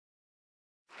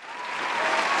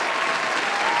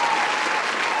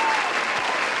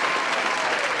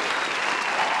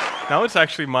Now it's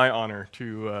actually my honor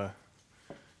to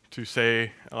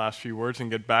say the last few words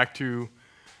and get back to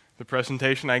the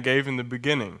presentation I gave in the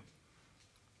beginning.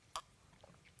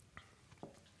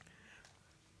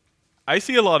 I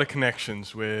see a lot of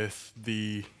connections with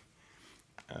the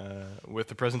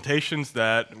presentations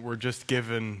that were just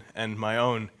given and my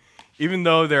own, even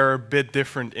though they're a bit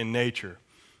different in nature.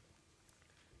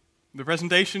 The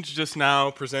presentations just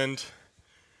now present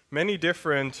many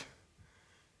different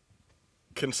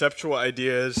conceptual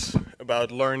ideas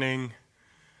about learning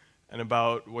and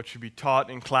about what should be taught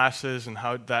in classes and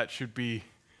how that should be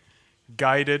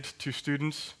guided to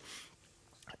students.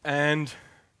 And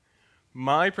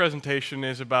my presentation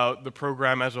is about the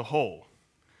program as a whole.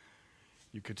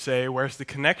 You could say, where's the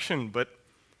connection? But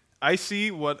I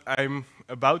see what I'm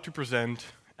about to present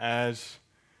as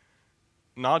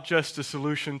not just a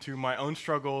solution to my own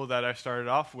struggle that I started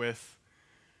off with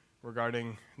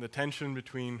regarding the tension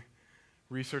between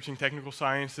researching technical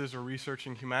sciences or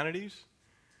researching humanities,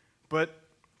 but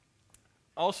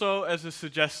also as a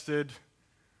suggested,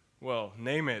 well,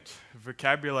 name it,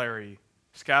 vocabulary,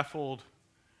 scaffold,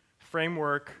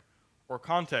 framework, or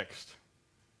context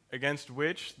against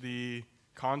which the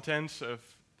contents of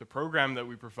the program that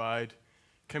we provide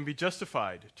can be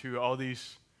justified to all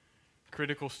these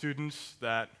critical students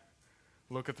that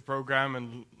look at the program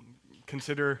and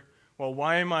consider, well,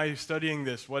 why am I studying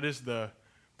this? What is the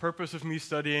purpose of me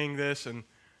studying this? And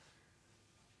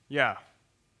yeah,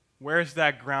 where's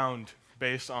that ground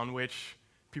based on which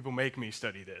people make me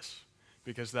study this?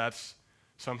 Because that's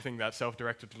something that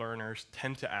self-directed learners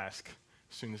tend to ask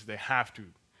as soon as they have to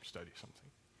study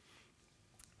something.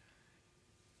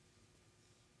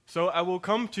 So I will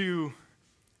come to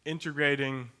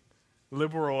integrating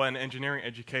liberal and engineering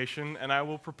education, and I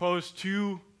will propose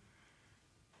two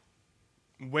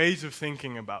ways of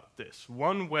thinking about this.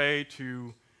 One way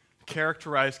to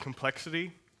characterize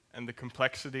complexity, and the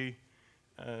complexity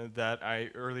that I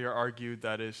earlier argued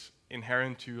that is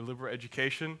inherent to liberal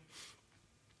education,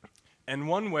 and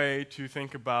one way to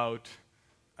think about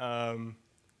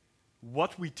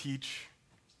what we teach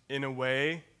in a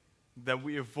way that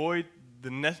we avoid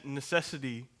the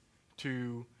necessity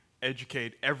to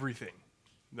educate everything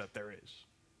that there is.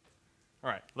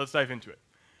 All right, let's dive into it.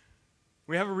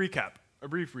 We have a recap, a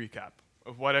brief recap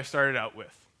of what I started out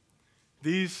with.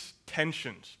 These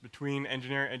tensions between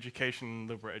engineering education and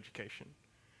liberal education,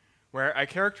 where I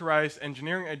characterized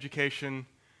engineering education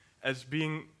as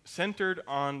being centered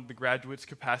on the graduate's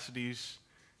capacities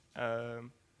in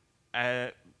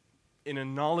a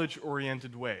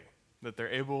knowledge-oriented way, that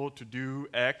they're able to do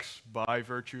X by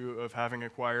virtue of having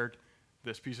acquired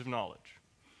this piece of knowledge.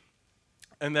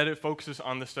 And that it focuses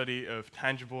on the study of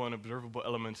tangible and observable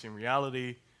elements in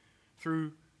reality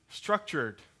through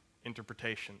structured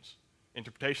interpretations,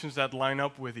 interpretations that line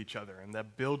up with each other and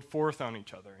that build forth on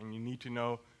each other. And you need to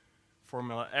know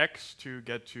formula X to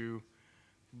get to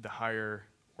the higher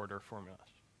order formulas.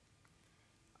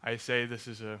 I say this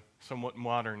is a somewhat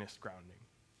modernist grounding.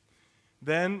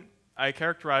 Then I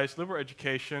characterize liberal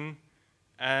education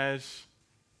as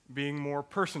being more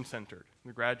person-centered.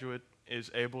 The graduate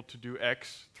is able to do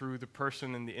X through the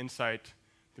person and the insight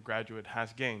the graduate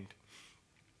has gained.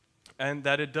 And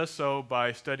that it does so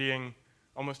by studying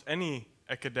almost any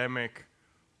academic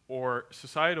or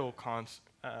societal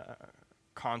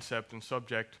concept and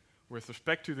subject with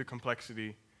respect to the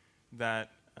complexity that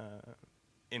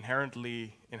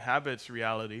inherently inhabits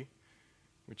reality,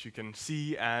 which you can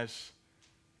see as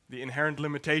the inherent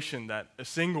limitation that a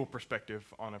single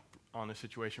perspective on a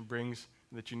situation brings,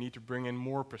 that you need to bring in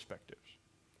more perspectives.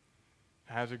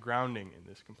 It has a grounding in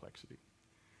this complexity.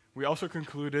 We also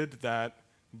concluded that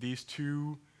these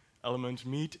two elements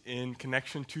meet in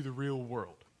connection to the real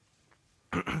world.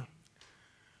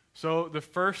 So the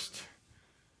first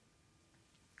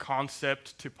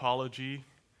concept typology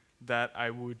that I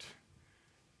would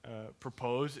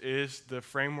propose is the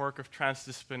framework of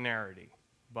transdisciplinarity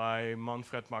by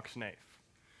Manfred Max Neef.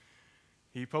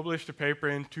 He published a paper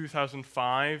in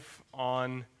 2005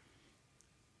 on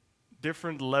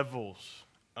different levels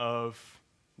of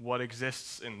what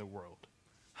exists in the world,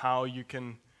 how you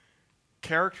can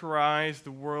characterize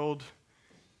the world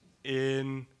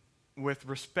with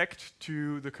respect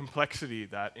to the complexity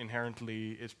that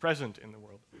inherently is present in the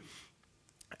world.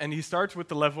 And he starts with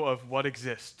the level of what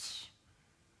exists.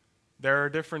 There are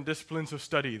different disciplines of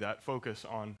study that focus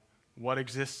on what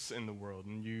exists in the world,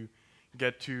 and you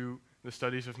get to the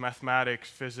studies of mathematics,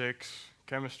 physics,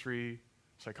 chemistry,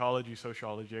 psychology,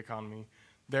 sociology, economy.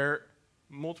 There are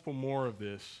multiple more of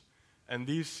this, and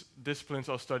these disciplines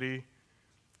all study,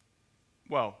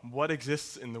 well, what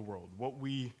exists in the world, what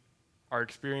we are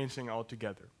experiencing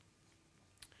altogether.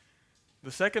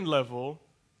 The second level,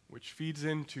 which feeds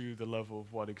into the level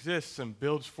of what exists and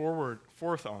builds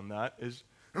forth on that, is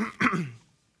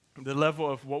the level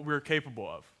of what we're capable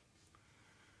of.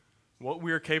 What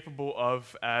we are capable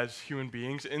of as human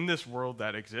beings in this world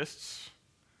that exists,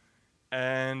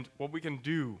 and what we can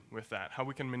do with that, how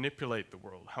we can manipulate the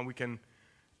world, how we can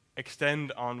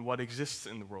extend on what exists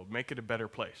in the world, make it a better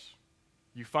place.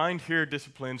 You find here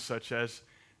disciplines such as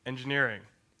engineering,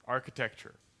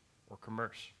 architecture, or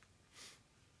commerce.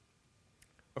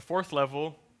 A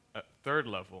third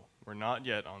level, we're not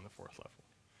yet on the fourth level,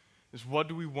 is what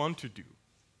do we want to do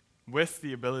with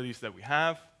the abilities that we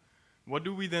have? What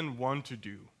do we then want to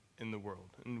do in the world?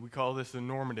 And we call this the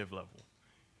normative level.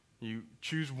 You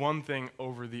choose one thing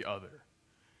over the other.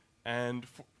 And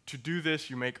to do this,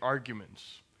 you make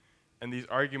arguments. And these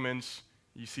arguments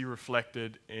you see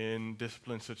reflected in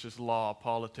disciplines such as law,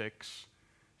 politics,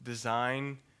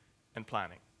 design, and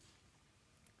planning.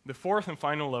 The fourth and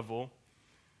final level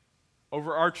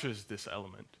overarches this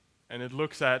element, and it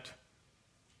looks at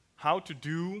how to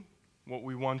do what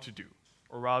we want to do,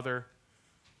 or rather,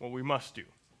 what we must do.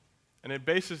 And it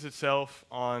bases itself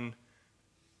on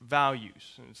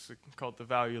values. It's called the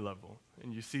value level.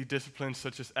 And you see disciplines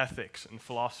such as ethics and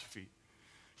philosophy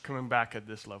coming back at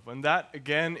this level. And that,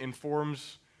 again,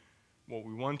 informs what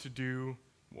we want to do.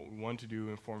 What we want to do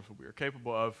informs what we are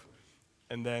capable of.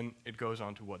 And then it goes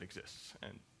on to what exists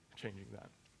and changing that.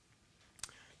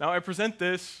 Now, I present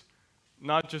this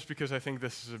not just because I think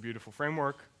this is a beautiful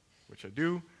framework, which I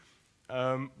do,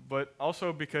 but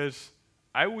also because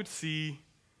I would see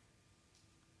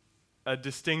a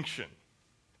distinction.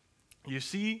 You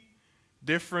see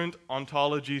different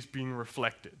ontologies being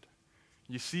reflected.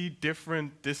 You see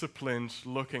different disciplines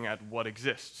looking at what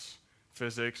exists: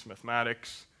 physics,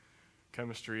 mathematics,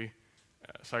 chemistry,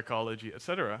 psychology,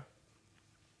 etc.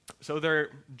 So they're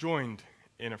joined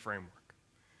in a framework.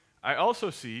 I also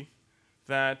see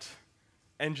that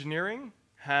engineering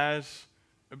has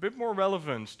a bit more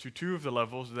relevance to two of the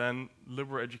levels than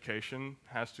liberal education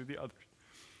has to the others.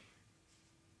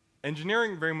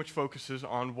 Engineering very much focuses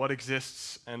on what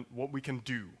exists and what we can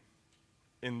do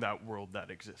in that world that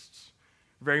exists,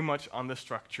 very much on the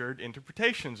structured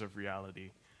interpretations of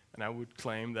reality. And I would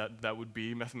claim that that would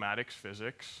be mathematics,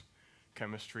 physics,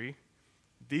 chemistry,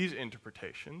 these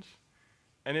interpretations.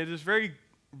 And it is very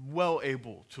well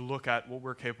able to look at what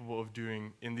we're capable of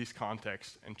doing in these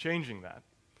contexts and changing that.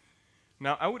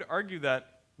 Now, I would argue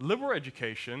that liberal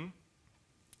education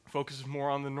focuses more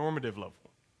on the normative level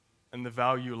and the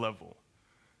value level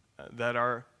that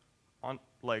are on,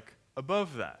 like,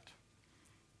 above that.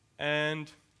 And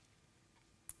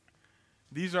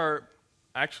these are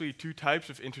actually two types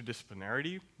of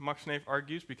interdisciplinarity, Max Neef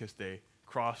argues, because they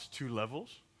cross two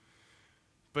levels.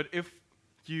 But if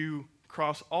you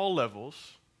cross all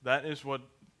levels, that is what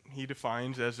he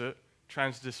defines as a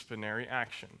transdisciplinary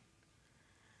action.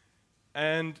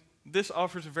 And this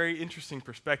offers a very interesting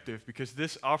perspective because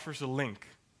this offers a link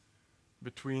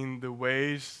between the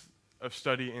ways of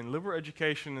study in liberal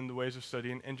education and the ways of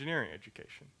study in engineering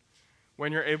education.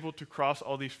 When you're able to cross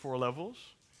all these four levels,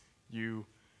 you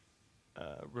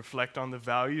reflect on the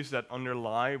values that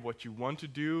underlie what you want to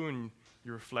do, and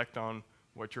you reflect on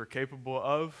what you're capable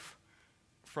of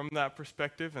from that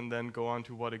perspective, and then go on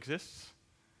to what exists.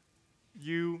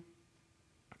 You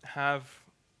have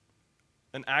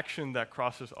an action that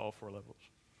crosses all four levels.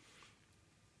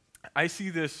 I see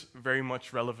this very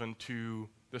much relevant to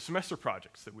the semester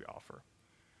projects that we offer,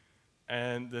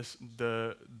 and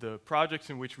the projects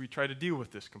in which we try to deal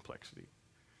with this complexity.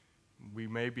 We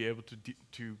may be able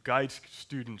to guide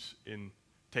students in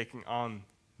taking on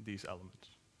these elements.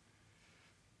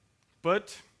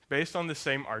 But based on the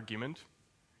same argument,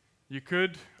 you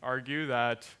could argue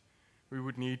that we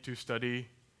would need to study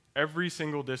every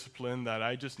single discipline that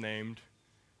I just named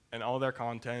and all their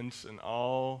contents and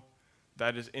all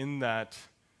that is in that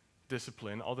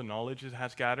discipline, all the knowledge it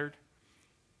has gathered.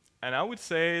 And I would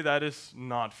say that is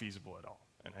not feasible at all,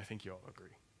 and I think you all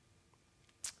agree.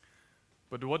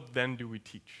 But what then do we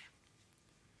teach?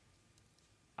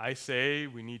 I say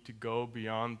we need to go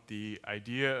beyond the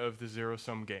idea of the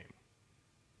zero-sum game.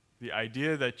 The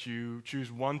idea that you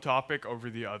choose one topic over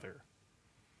the other,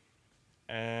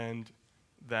 and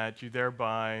that you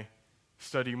thereby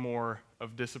study more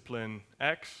of discipline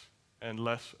X and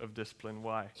less of discipline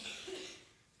Y.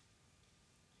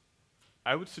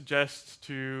 I would suggest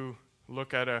to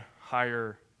look at a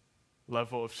higher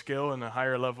level of skill and a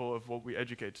higher level of what we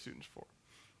educate students for.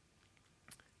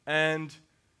 And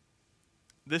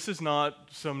this is not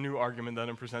some new argument that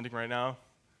I'm presenting right now,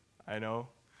 I know.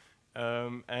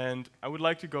 And I would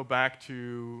like to go back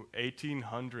to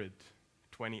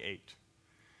 1828.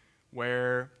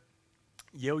 where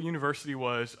Yale University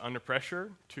was under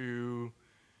pressure to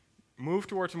move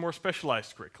towards a more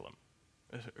specialized curriculum,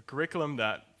 a curriculum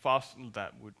that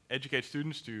would educate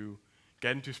students to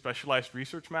get into specialized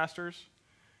research masters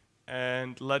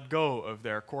and let go of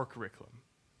their core curriculum,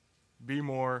 be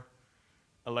more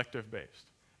elective-based.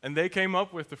 And they came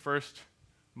up with the first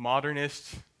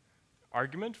modernist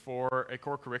argument for a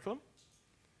core curriculum,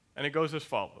 and it goes as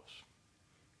follows.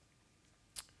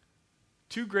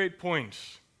 The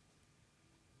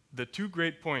two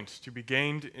great points to be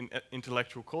gained in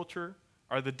intellectual culture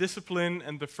are the discipline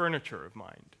and the furniture of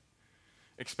mind,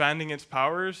 expanding its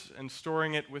powers and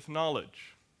storing it with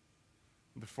knowledge.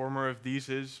 The former of these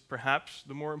is, perhaps,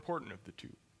 the more important of the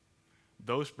two.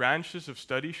 Those branches of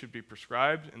study should be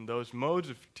prescribed and those modes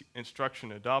of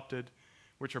instruction adopted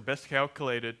which are best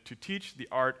calculated to teach the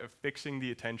art of fixing the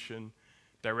attention,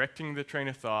 directing the train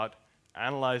of thought,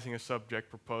 analyzing a subject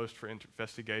proposed for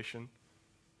investigation,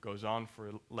 goes on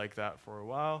like that for a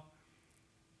while,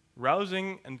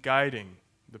 rousing and guiding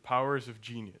the powers of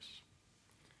genius.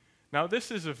 Now, this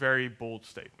is a very bold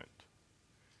statement,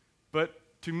 but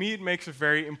to me it makes a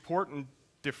very important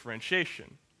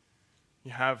differentiation.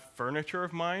 You have furniture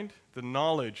of mind, the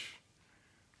knowledge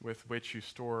with which you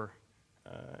store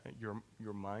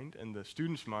your mind and the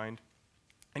student's mind,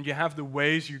 and you have the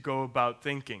ways you go about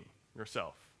thinking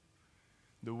yourself,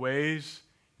 the ways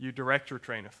you direct your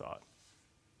train of thought,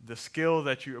 the skill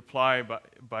that you apply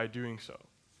by doing so.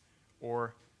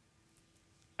 Or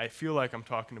I feel like I'm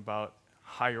talking about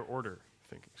higher order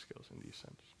thinking skills in these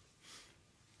sense.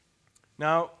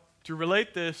 Now, to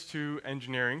relate this to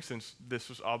engineering, since this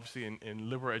was obviously in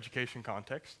liberal education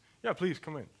context, yeah, please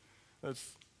come in.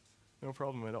 That's no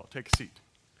problem at all. Take a seat.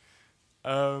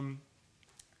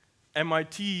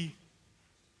 MIT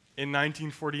in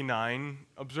 1949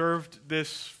 observed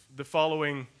the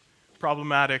following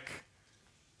problematic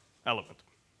element.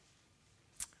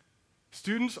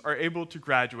 Students are able to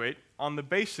graduate on the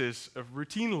basis of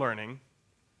routine learning,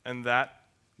 and that,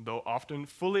 though often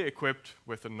fully equipped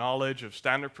with the knowledge of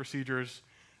standard procedures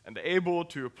and able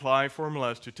to apply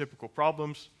formulas to typical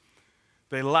problems,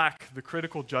 they lack the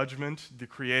critical judgment, the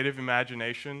creative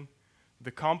imagination,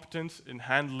 the competence in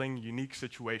handling unique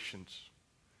situations.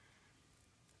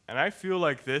 And I feel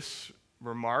like this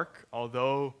remark,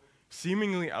 although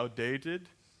seemingly outdated,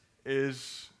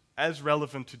 is as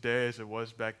relevant today as it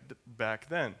was back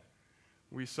then.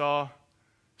 We saw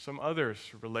some others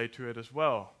relate to it as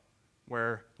well,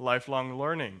 where lifelong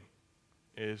learning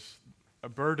is a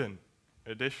burden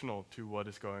additional to what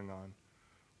is going on,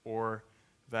 or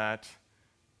that,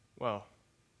 well,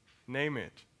 name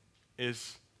it,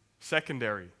 is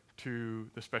secondary to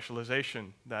the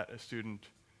specialization that a student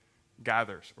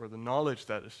gathers, or the knowledge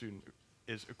that a student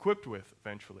is equipped with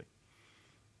eventually.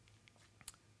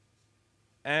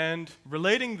 And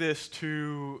relating this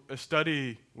to a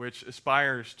study which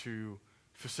aspires to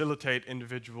facilitate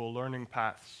individual learning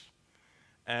paths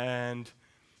and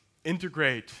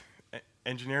integrate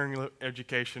engineering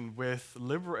education with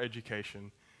liberal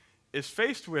education is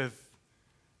faced with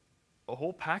a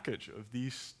whole package of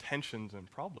these tensions and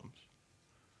problems.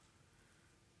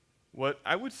 What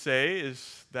I would say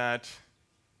is that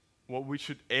what we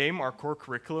should aim our core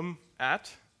curriculum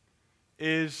at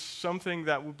is something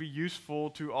that would be useful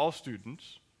to all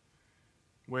students,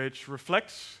 which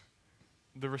reflects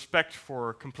the respect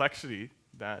for complexity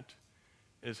that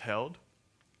is held,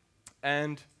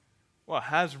 and, well,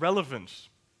 has relevance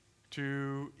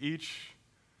to each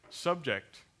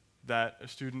subject that a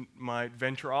student might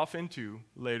venture off into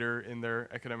later in their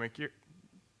academic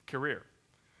career.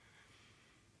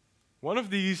 One of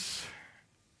these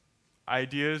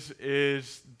ideas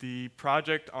is the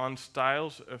project on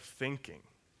styles of thinking.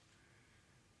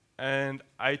 And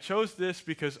I chose this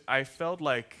because I felt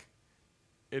like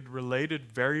it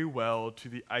related very well to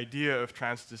the idea of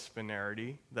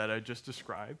transdisciplinarity that I just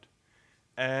described,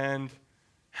 and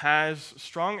has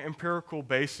strong empirical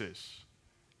basis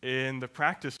in the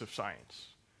practice of science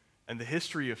and the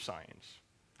history of science,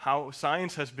 how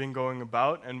science has been going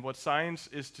about and what science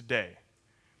is today.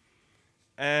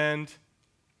 And,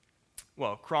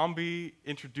 well, Crombie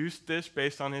introduced this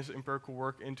based on his empirical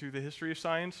work into the history of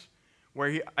science, where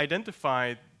he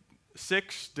identified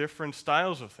 6 different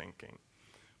styles of thinking.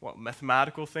 Well,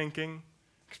 mathematical thinking,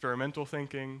 experimental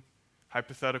thinking,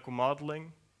 hypothetical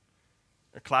modeling,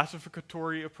 a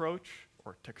classificatory approach,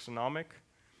 or taxonomic,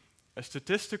 a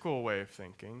statistical way of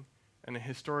thinking, and a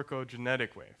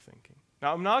historico-genetic way of thinking.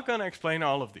 Now, I'm not going to explain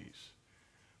all of these,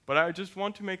 but I just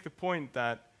want to make the point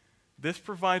that this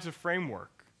provides a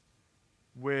framework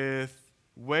with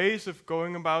ways of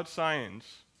going about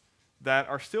science that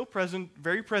are still present,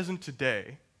 very present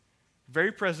today,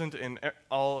 very present in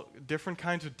all different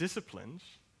kinds of disciplines,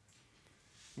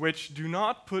 which do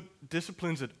not put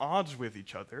disciplines at odds with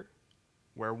each other,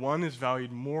 where one is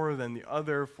valued more than the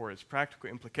other for its practical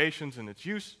implications and its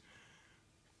use,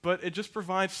 but it just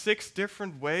provides 6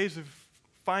 different ways of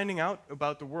finding out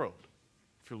about the world,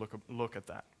 if you look at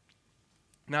that.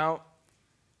 Now,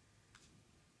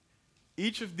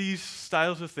 each of these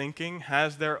styles of thinking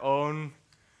has their own,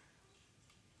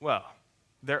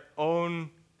 their own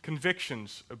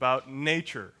convictions about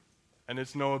nature and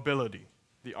its knowability,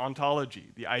 the ontology,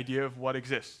 the idea of what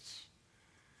exists.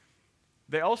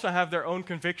 They also have their own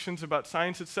convictions about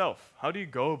science itself. How do you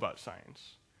go about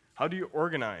science? How do you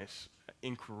organize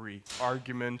inquiry,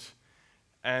 argument,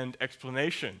 and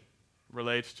explanation?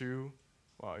 Relates to,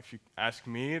 well, if you ask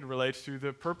me, it relates to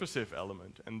the purposive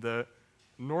element and the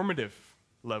normative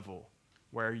level,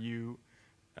 where you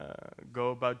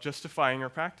go about justifying your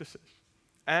practices.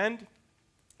 And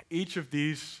each of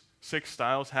these 6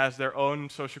 styles has their own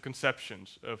social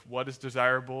conceptions of what is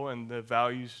desirable and the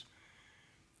values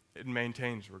it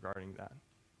maintains regarding that.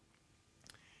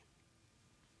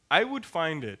 I would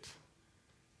find it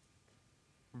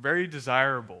very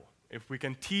desirable if we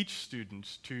can teach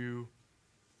students to,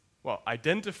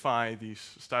 identify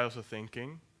these styles of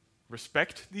thinking,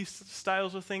 respect these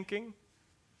styles of thinking,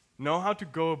 know how to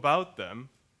go about them,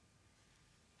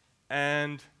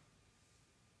 and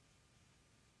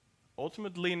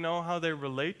ultimately know how they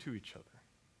relate to each other,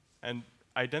 and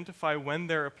identify when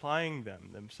they're applying them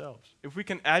themselves. If we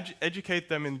can educate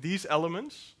them in these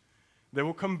elements, they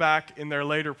will come back in their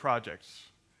later projects,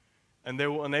 and they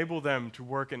will enable them to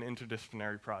work in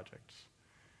interdisciplinary projects.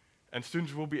 And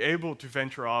students will be able to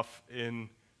venture off in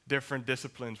different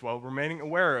disciplines while remaining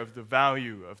aware of the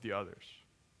value of the others.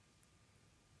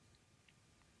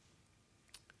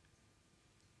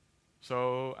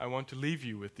 So I want to leave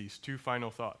you with these 2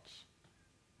 final thoughts.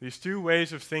 These 2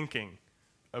 ways of thinking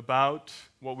about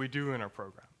what we do in our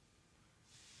program.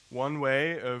 One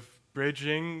way of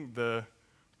bridging the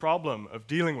problem of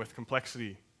dealing with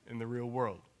complexity in the real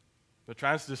world, the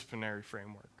transdisciplinary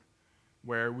framework,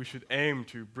 where we should aim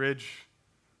to bridge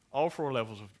all 4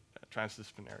 levels of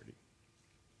transdisciplinarity.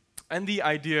 And the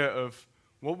idea of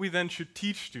what we then should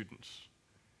teach students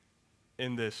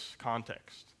in this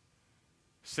context.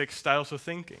 6 styles of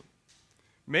thinking.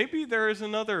 Maybe there is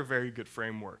another very good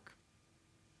framework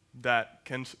that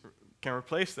can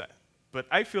replace that, but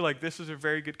I feel like this is a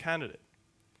very good candidate.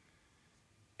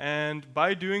 And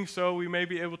by doing so, we may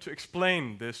be able to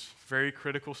explain this very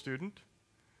critical student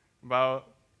about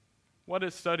what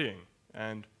it's studying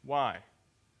and why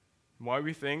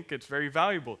we think it's very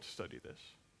valuable to study this,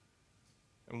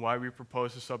 and why we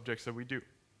propose the subjects that we do.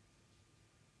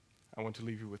 I want to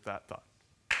leave you with that thought.